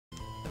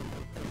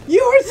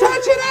You're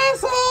such an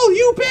asshole,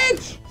 you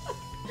bitch!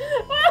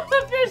 Well,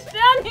 if you're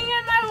standing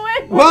in my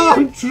way. Well,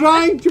 I'm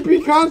trying to be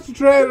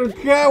concentrated,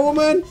 okay,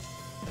 woman?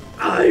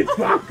 I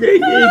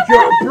fucking eat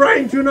your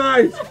brain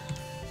tonight!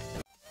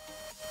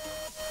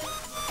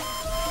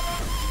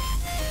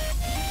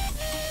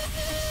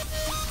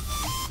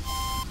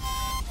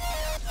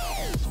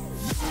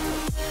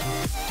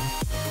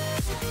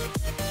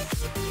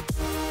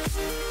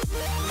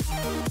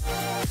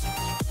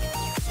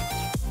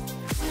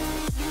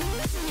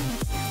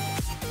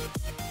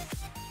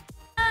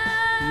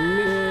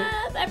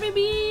 Every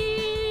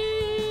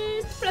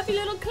beast, fluffy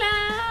little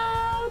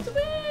clouds.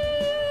 We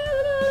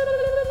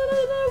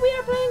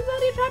are playing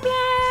Bloody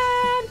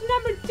Trapland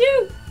number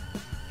 2.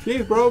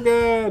 She's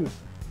broken.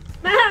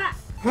 Okay.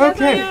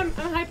 Okay. I'm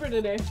hyper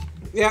today.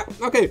 Yeah.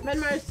 Okay.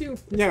 Venmar is too.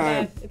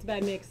 Yeah. It's a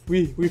bad mix.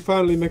 We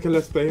finally make a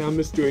let's play. I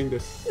miss doing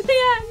this.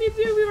 Yeah, me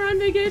too. We were on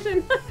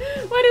vacation.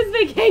 What is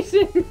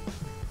vacation?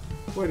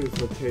 What is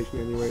vacation,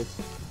 anyways?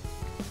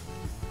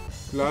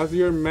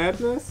 Glacier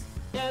madness.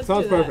 Yeah, let's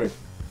Sounds do that. perfect.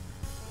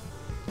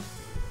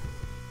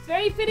 It's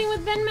very fitting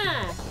with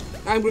Venmar.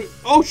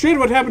 Oh shit!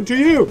 What happened to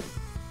you?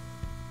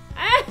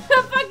 A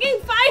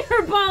fucking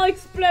fireball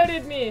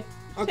exploded me.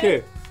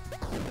 Okay.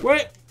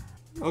 Wait.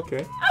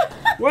 Okay.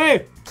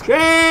 Wait.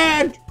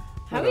 Shit!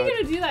 How are we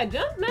gonna do that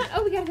jump, Matt?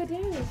 Oh, we gotta go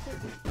down.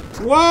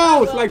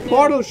 Whoa! It's like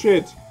portal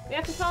shit. We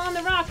have to fall on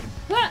the rock.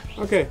 Huh.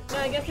 Okay. No,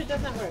 I guess it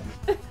does not work.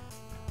 Them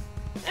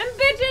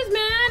bitches,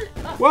 man.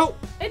 Oh, Well.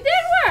 it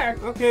did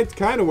work. Okay, it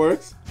kind of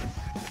works.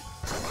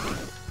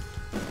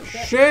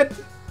 Shit!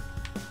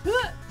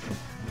 Huh.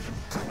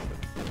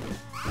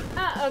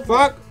 Okay.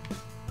 Fuck!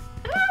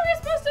 How are we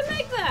supposed to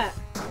make that?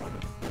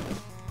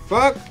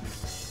 Fuck!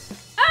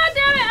 Oh,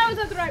 damn it! I was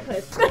at the right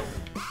place.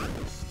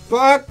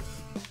 Fuck!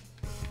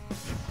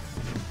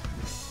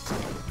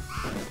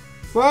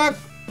 Fuck!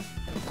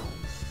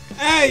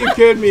 Hey, you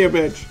killed me a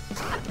bitch!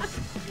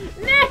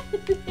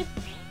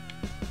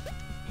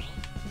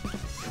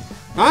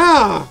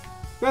 Ah!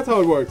 That's how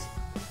it works.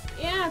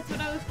 Yeah, that's what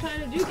I was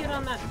trying to do. Get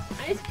on that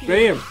ice cube.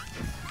 Bam!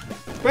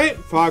 Bam!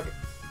 Fuck!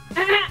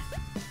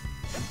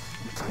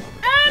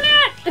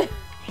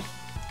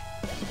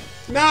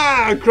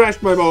 Nah! I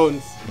crashed my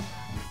bones!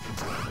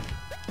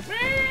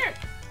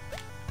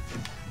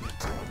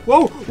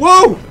 Whoa!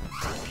 Whoa!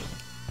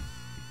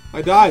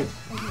 I died.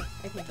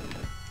 Okay.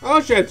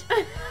 Oh shit!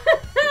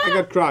 I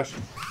got crushed.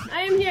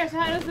 I am here, so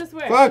how does this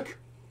work? Fuck!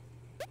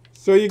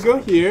 So you go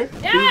here.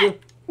 Yeah!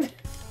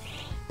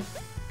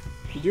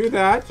 You do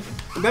that.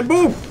 And then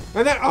boom!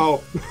 And then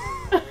oh!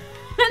 And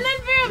then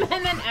boom!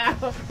 And then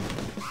ow!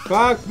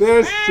 Fuck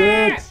this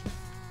shit!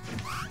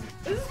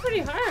 This is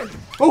pretty hard.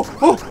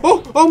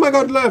 Oh my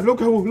god, Lev, look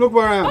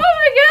where I am. Oh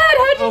my god,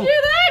 how'd you do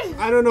that?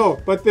 I don't know,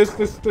 but this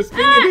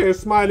thingy there is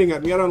smiling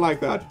at me. I don't like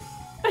that.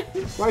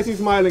 Why is he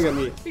smiling at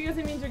me? Because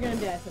it means you're gonna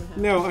die somehow.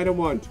 No, I don't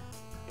want.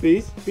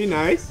 Please, be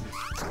nice.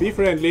 Be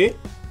friendly.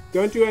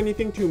 Don't do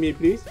anything to me,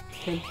 please.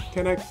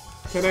 Can I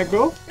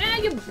go? Nah,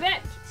 you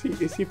bet.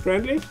 Is he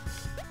friendly?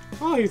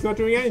 Oh, he's not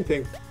doing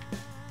anything.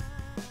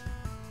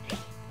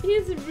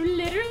 He's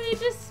literally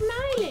just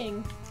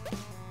smiling.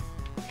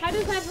 How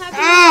does that happen?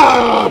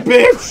 Ah,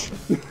 bitch!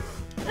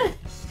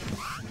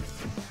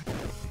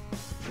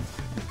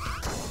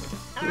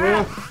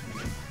 Yeah.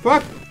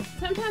 Fuck!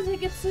 Sometimes I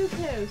get so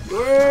close. Whoa!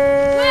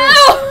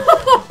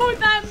 No!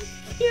 That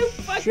you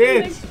fucking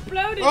Shit.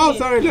 exploded Oh, me.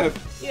 sorry, Lev.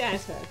 You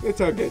asshole. It's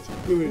okay.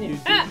 Yeah.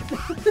 Ah.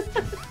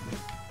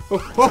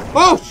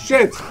 Oh,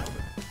 shit!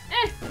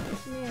 Yeah.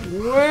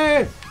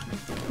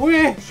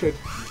 Where? Shit.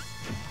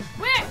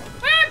 Where?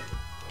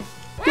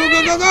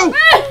 Go!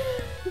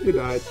 You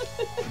died.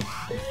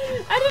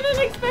 I didn't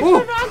expect Oh,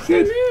 the rocks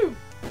shit. to move.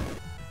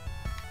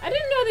 I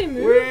didn't know they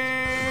moved.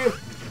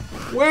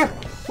 Where?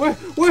 Fuck.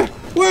 Where?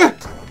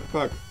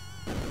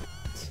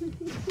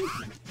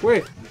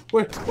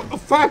 Oh,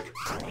 fuck!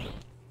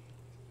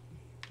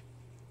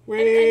 I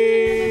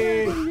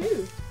didn't know they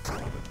moved.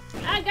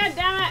 Ah, god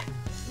damn it!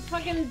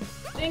 Fucking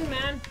thing,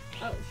 man.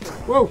 Oh, shit.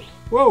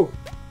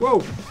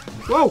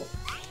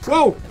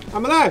 Whoa!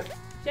 I'm alive!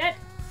 Shit!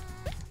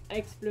 I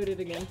exploded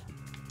again.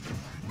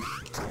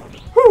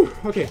 Whew,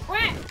 okay.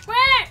 Where?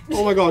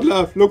 Oh my god,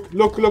 Lev, look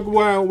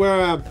where I am.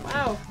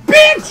 Wow.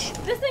 Bitch!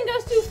 This thing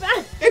goes too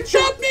fast. It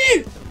shot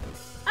me!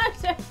 Ah,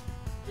 shit.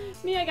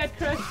 Me, I got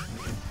crushed.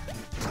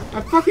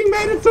 I fucking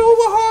made it so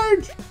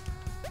hard!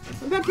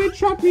 And that bitch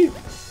shot me.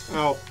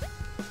 Ow.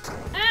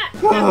 Ah!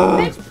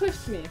 That bitch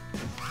pushed me.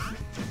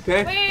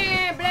 Okay.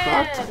 Where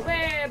blood? Fuck.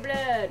 Where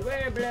blood?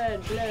 Where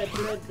blood?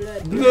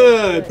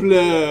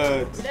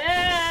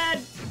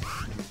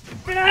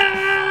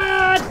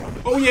 Blood!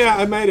 Oh yeah,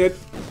 I made it.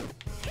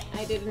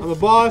 I didn't. I'm a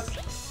boss.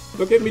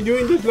 Look at me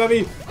doing this,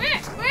 Levy. Where?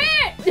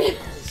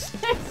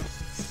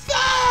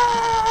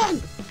 Fuck!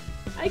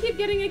 I keep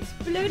getting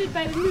exploded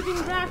by the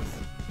moving rocks.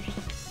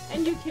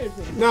 And you killed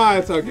me. No,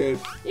 it's all good.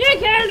 You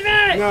killed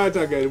me! No, it's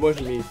all good. It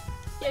wasn't me.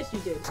 Yes, you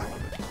did.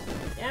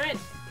 Damn it.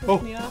 Oh.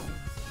 Push me off.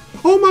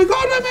 Oh my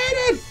god, I made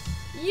it!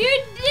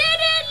 You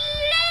didn't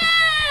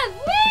live!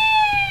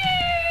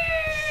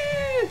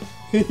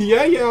 Woo!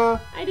 Yeah.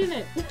 I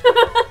didn't.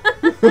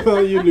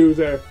 You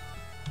loser.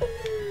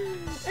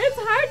 It's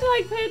hard to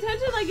like pay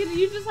attention. Like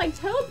you just like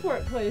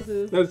teleport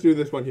places. Let's do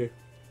this one here.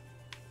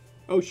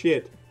 Oh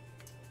shit.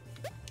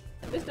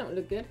 This don't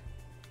look good.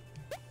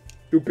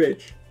 You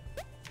bitch.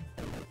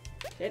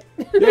 Shit.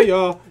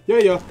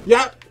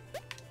 Yeah.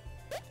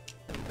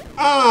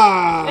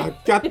 Ah!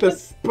 Got the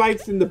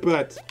spikes in the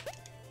butt.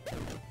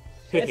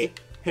 Hey.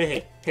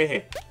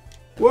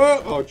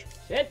 Whoa! Ouch.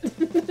 Shit.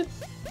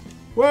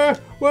 Where?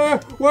 Shit.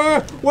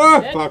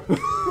 Fuck.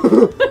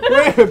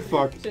 Where?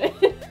 Fuck. Shit.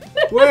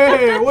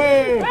 Where?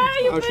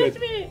 You pushed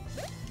me.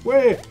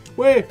 Where?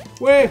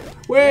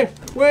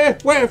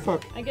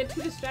 Fuck. I get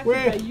too distracted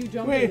Where? by you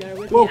jumping there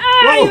with Whoa, me. Ah,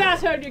 whoa. you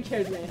asshole! You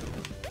killed me.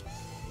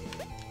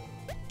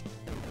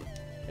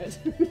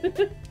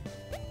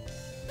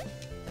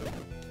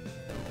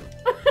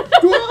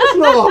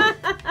 Dwarflaw!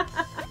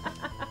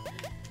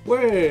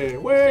 Where?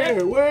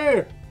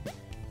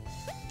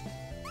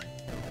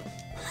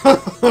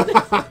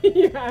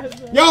 You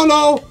asshole.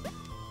 YOLO!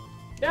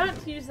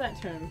 Don't use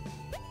that term.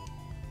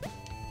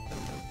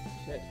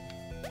 Shit.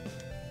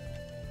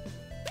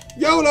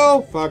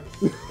 YOLO! Fuck.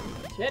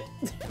 Shit.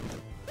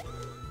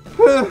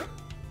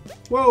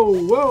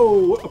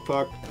 Whoa!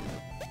 Fuck.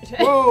 Shit.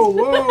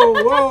 Whoa!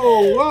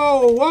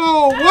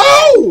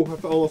 I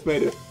almost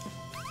made it.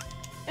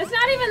 It's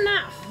not even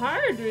that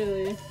hard,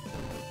 really.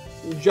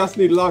 You just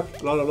need luck.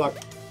 A lot of luck.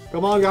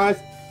 Come on, guys.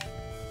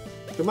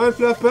 Come on,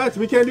 Fluff Pets.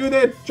 We can do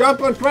this.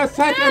 Jump on press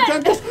set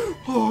and jump.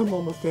 Oh, I'm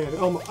almost dead. I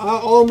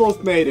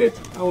almost made it.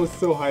 I was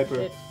so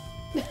hyper.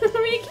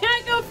 We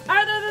can't go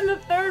farther than the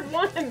third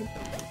one.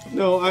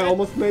 No, I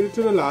almost made it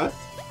to the last.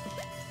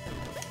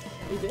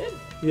 You did?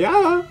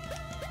 Yeah.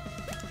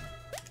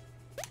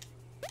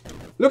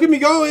 Look at me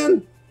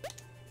going.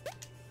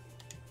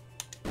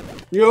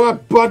 Your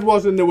butt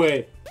was in the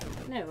way.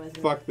 No, it wasn't.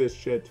 Fuck this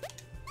shit.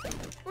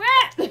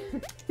 What?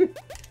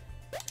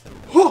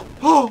 Oh,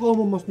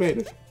 almost made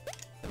it.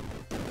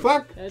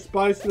 Fuck. Good.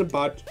 Spice in the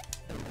butt.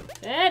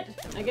 Ed,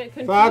 I get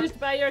confused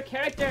by your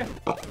character.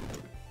 Oh,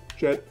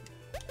 shit.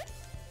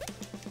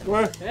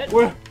 Where? Good.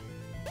 Where?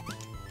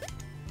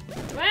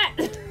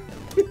 What?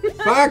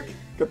 Fuck!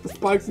 Got the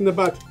spikes in the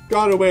butt.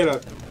 Got away,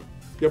 lad.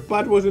 Your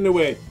butt was in the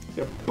way.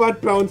 Your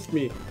butt bounced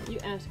me. You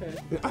asshole.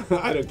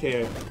 I don't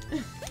care.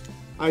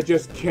 I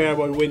just care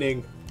about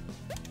winning.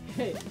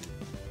 Hey.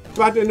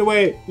 Butt in the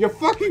way. Your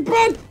fucking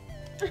butt!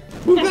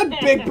 Move that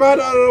big butt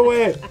out of the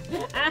way!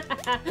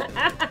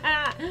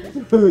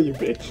 You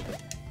bitch.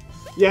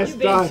 Yes,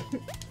 You die.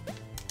 bitch.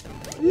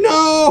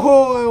 No!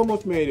 I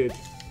almost made it.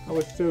 I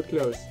was so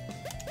close.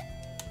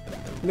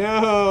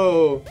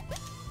 No!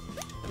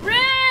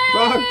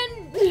 Run!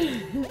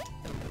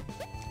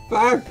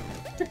 Fuck!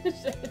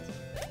 Shit.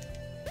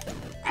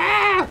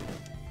 Ah!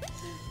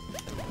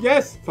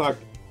 Yes! Fuck.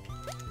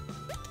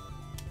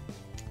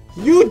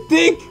 You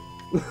dick!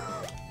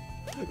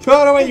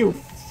 Throw it away, you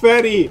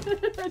fatty!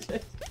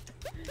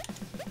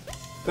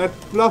 That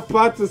fluff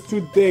butt is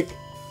too thick.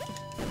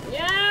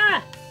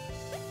 Yeah!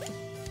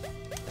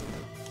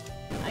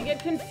 I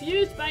get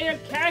confused by your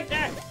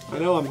character. I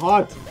know, I'm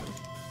hot.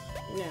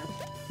 Yeah.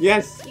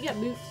 Yes! You got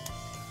boots.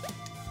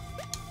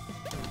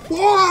 Whoa!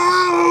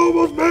 I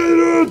almost made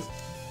it!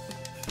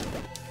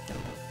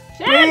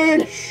 Shit!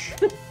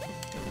 Bitch!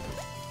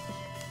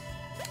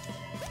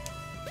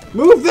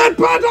 Move that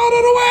butt out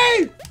of the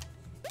way!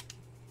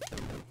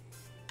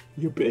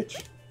 You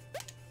bitch.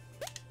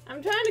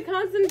 I'm trying to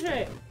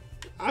concentrate.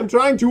 I'm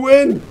trying to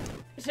win!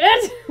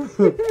 Shit!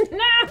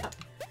 No!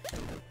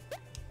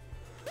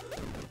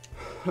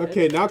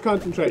 Okay, now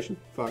concentration.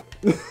 Fuck.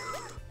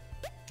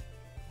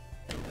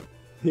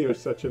 You're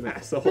such an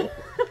asshole.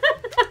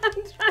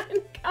 I'm trying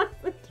to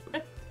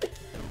concentrate.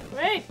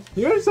 Wait!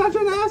 You're such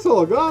an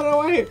asshole! Go out of the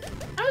way!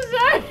 I'm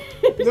sorry!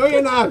 No,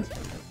 you're not!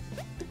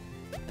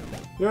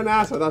 You're an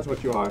asshole, that's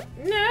what you are.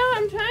 No,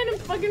 I'm trying to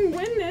fucking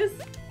win this.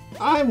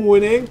 I'm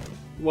winning.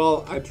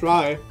 Well, I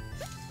try.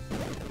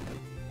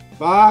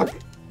 Fuck!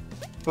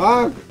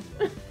 Fuck!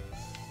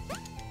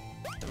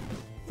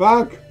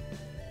 Fuck!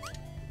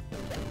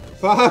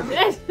 Fuck!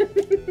 Shit!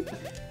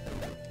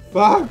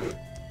 Fuck!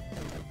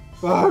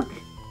 Fuck!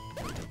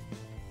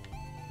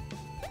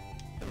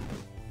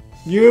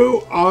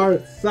 You are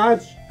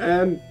such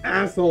an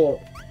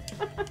asshole!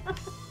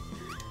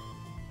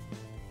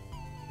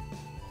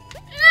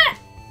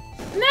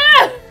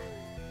 No!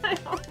 I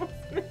almost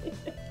made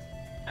it.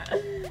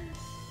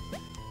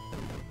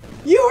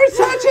 You are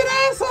such an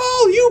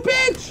asshole, you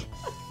bitch!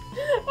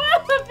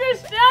 Well, if you're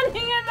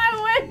standing in my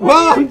way.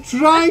 Well, I'm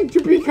trying to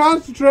be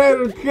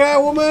concentrated, okay,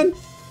 woman?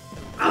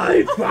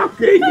 I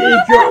fucking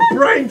eat your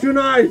brain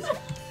tonight!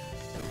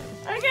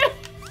 Okay.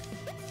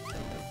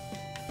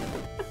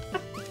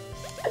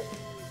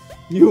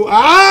 You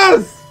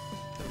ass!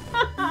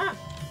 And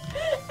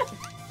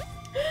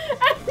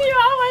you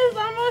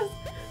almost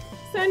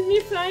sent me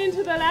flying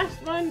to the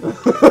last one.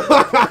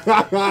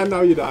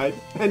 Now you died.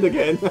 And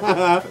again. This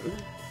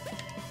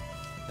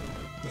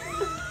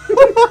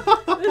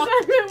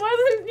time it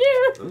wasn't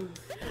you.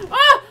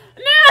 Oh,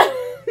 no!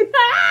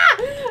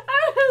 I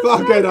was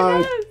Fuck, I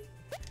died.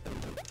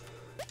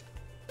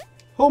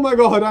 Oh my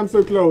god, I'm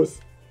so close.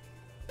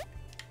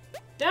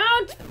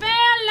 Don't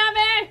fail,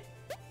 Lovey!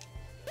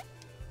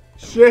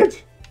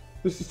 Shit!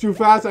 This is too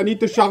fast. I need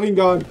the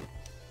Sharingan.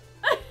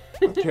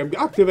 Okay, I'm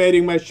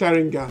activating my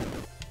Sharingan.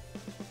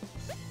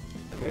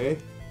 Okay.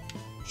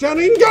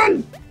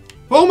 Sharingan!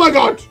 Oh my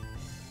god!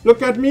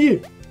 Look at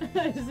me!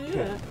 I see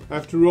that. I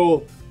have to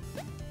roll.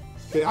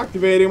 Okay,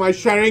 activating my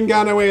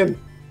Sharingan, I win.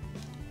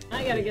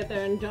 I gotta get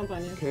there and jump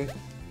on you. Okay,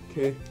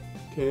 okay,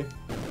 okay.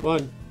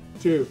 1,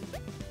 2,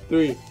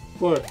 3,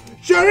 4.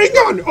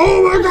 Sharingan!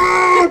 Oh my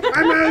god!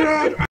 I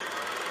made it!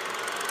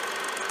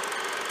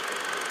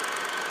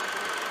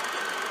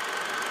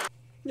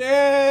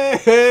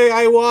 Yay!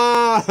 I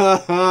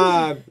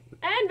won!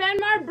 And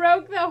Venmar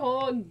broke the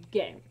whole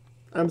game.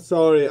 I'm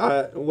sorry.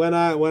 When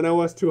I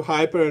was too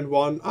hyper and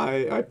won,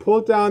 I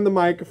pulled down the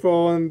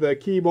microphone, the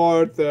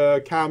keyboard,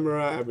 the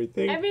camera,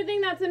 everything. Everything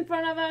that's in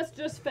front of us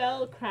just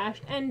fell,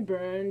 crashed, and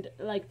burned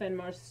like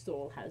Venmar's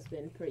soul has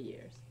been for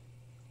years.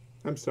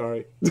 I'm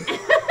sorry.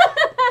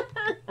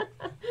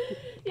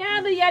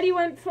 Yeah, the Yeti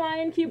went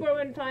flying, keyboard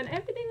went flying.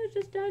 Everything was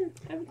just done.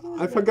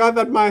 I forgot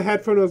that my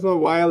headphone was not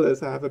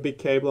wireless. I have a big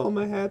cable on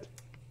my head.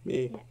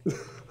 Me.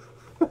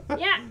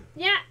 Yeah.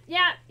 Yeah,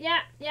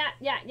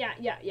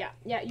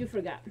 you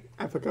forgot.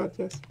 I forgot,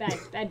 yes.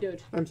 Bad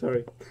dude. I'm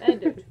sorry. Bad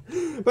dude.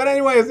 But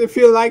anyways, if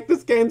you like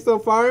this game so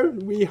far,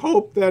 we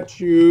hope that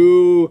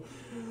you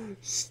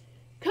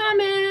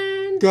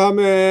Comment.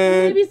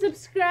 Maybe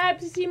subscribe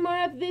to see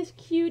more of this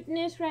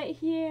cuteness right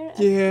here.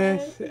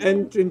 Yes,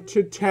 and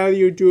to tell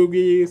your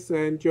doggies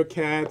and your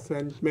cats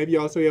and maybe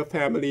also your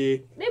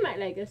family. They might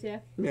like us,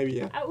 yeah. Maybe,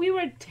 yeah. We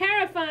were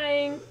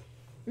terrifying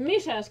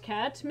Misha's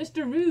cat,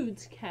 Mr.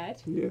 Rude's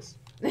cat. Yes.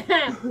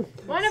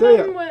 One of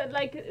them was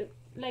liked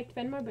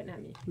Venmar, but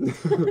not me.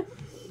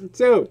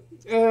 So,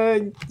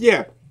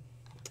 yeah.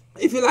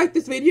 If you like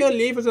this video,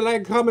 leave us a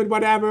like, comment,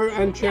 whatever,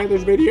 and share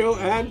this video,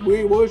 and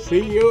we will see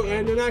you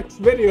in the next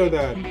video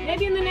then.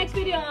 Maybe in the next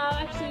video I'll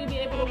actually be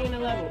able to win a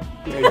level.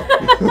 Maybe.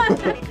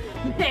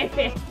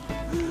 Maybe.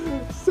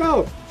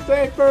 So,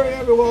 stay furry,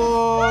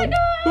 everyone.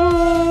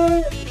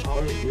 Bye.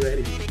 Are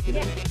ready.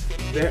 Yeah.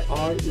 They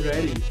are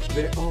ready.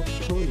 They are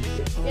fun.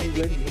 They are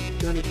ready.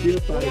 What's gonna feel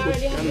fun? We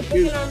already have the book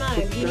in our mind.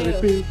 What's gonna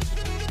feel?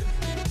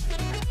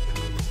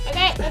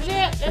 Okay, let's do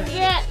it. Let's do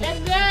it. Let's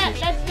do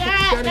it. Let's do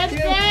it. Let's do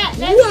it.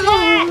 Let's do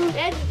it.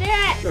 Let's do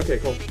it. Okay,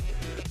 cool.